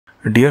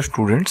Dear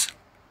students,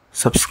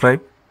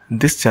 subscribe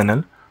this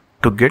channel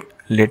to get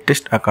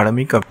latest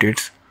academic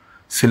updates,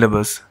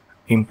 syllabus,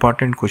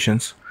 important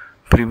questions,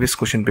 previous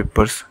question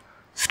papers,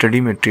 study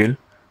material,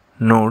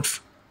 notes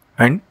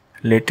and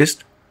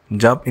latest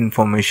job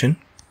information.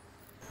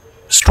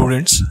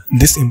 Students,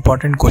 these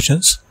important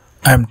questions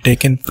I am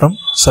taken from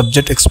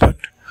subject expert.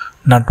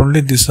 Not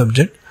only this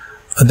subject,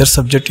 other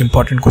subject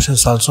important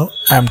questions also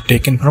I am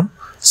taken from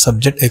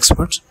subject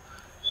experts.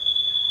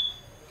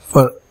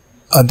 For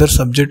other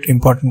subject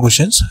important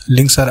questions,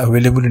 links are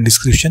available in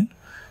description.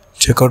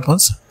 Check out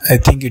once. I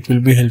think it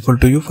will be helpful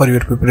to you for your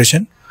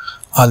preparation.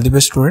 All the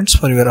best students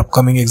for your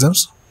upcoming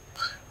exams.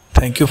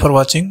 Thank you for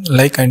watching.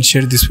 Like and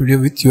share this video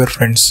with your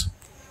friends.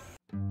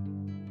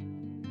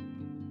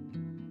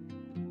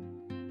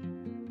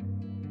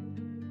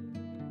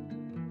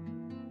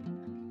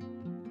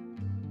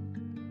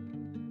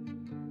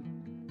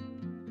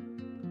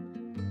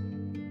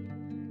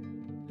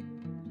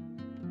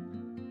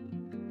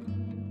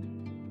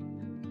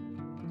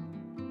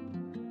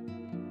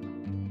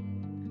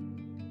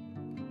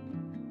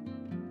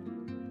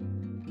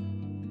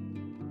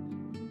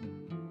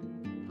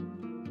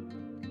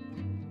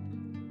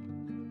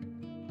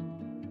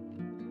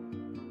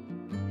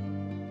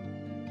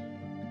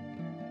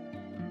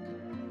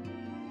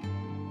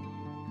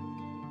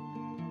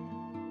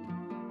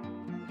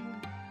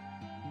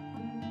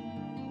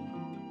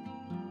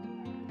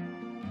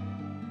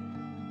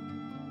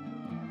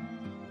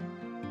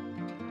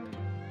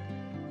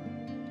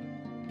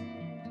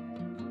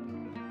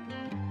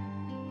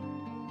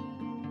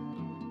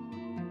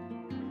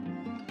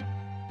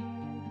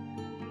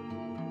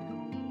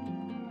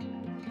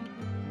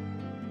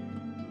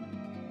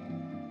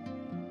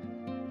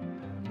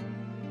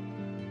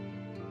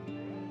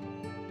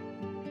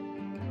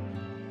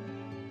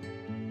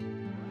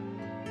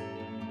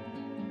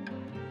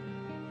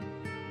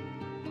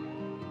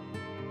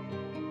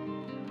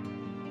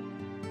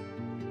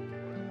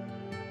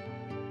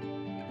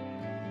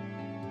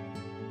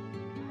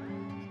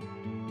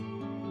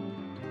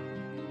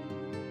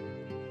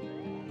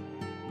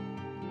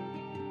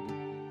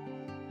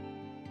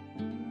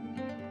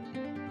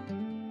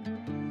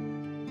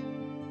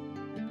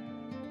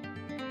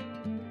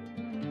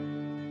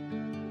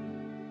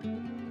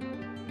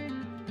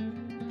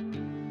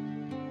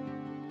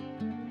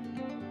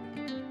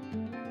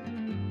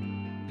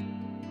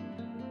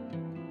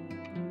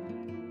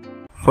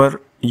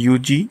 For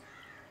UG,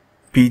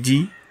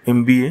 PG,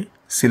 MBA,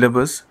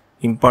 syllabus,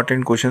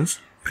 important questions,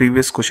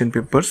 previous question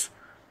papers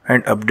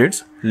and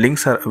updates,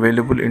 links are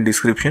available in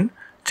description.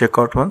 Check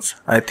out once.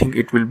 I think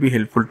it will be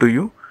helpful to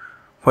you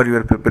for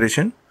your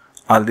preparation.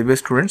 All the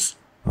best students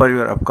for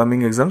your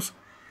upcoming exams.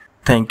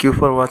 Thank you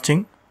for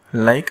watching.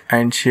 Like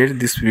and share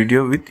this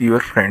video with your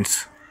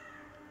friends.